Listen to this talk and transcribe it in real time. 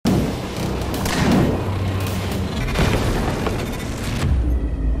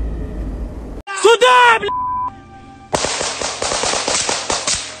Сюда, блядь!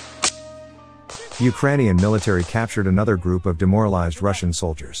 Ukrainian military captured another group of demoralized Russian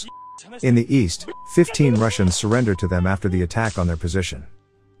soldiers. In the east, 15 Russians surrendered to them after the attack on their position.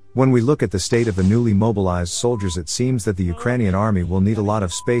 When we look at the state of the newly mobilized soldiers, it seems that the Ukrainian army will need a lot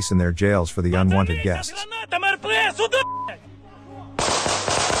of space in their jails for the unwanted guests.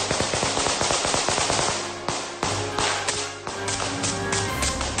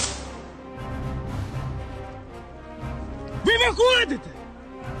 Ви виходите!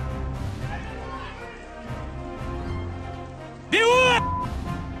 Бегом!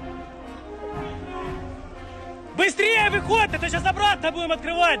 Быстрее выходите, то сейчас обратно будем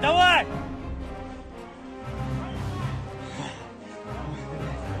открывать, давай!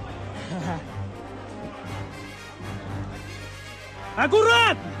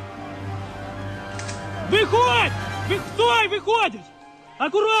 Аккуратно! Выходь! Стой, выходишь!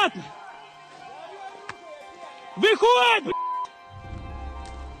 Аккуратно! Выходь, блядь!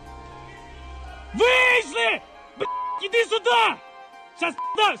 Вышли! Блядь, иди сюда! Сейчас,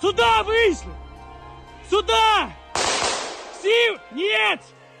 сюда вышли! Сюда! Сил! Нет!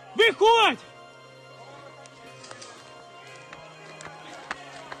 Выходь!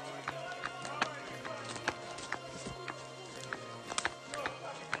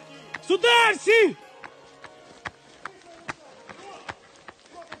 Сюда все!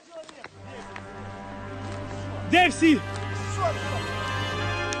 Где все?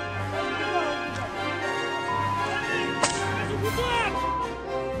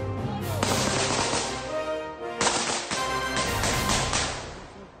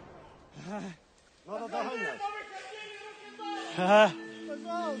 Надо догонять.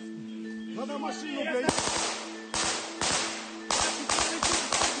 Пожалуйста. Надо машину, блядь.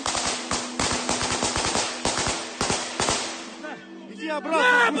 Иди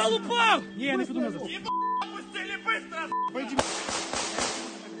обратно. Пал упал! Не, я не буду назад. Опустили быстро! Пойди.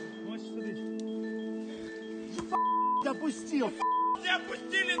 Можешь сюда. Опустил. Все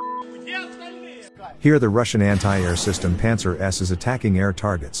опустили. Где остальные? Here the Russian anti-air system Pantsir-S is attacking air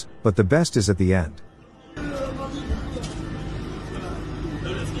targets, but the best is at the end.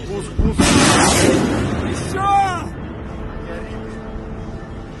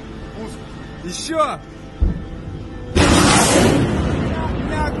 Еще!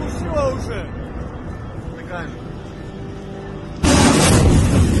 Меня оглушило уже!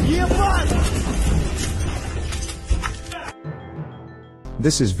 Ебать!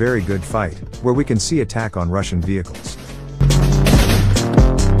 This is very good fight, where we can see attack on Russian vehicles.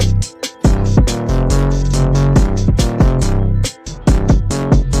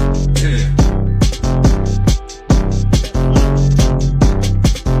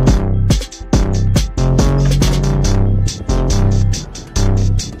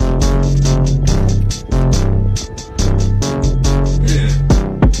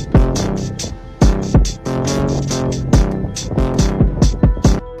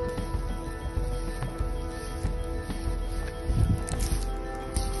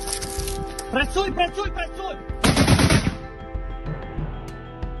 Працюй, працюй, працюй!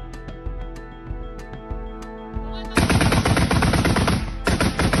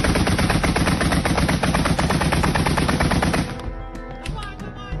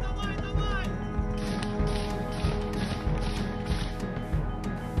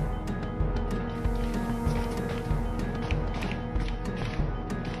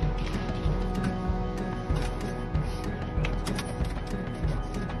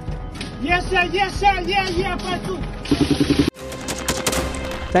 Yes, sir, yes, sir, yeah, працюй!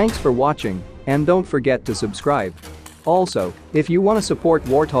 Thanks for watching, and don't forget to subscribe. Also, if you want to support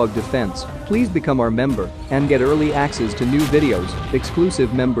Warthog Defense, please become our member and get early access to new videos,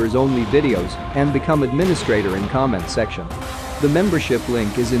 exclusive members-only videos, and become administrator in comment section. The membership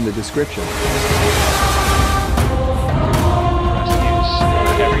link is in the description.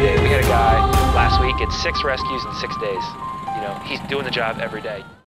 Rescues every day. We had a guy last week at 6 rescues in 6 days. You know, he's doing the job every day.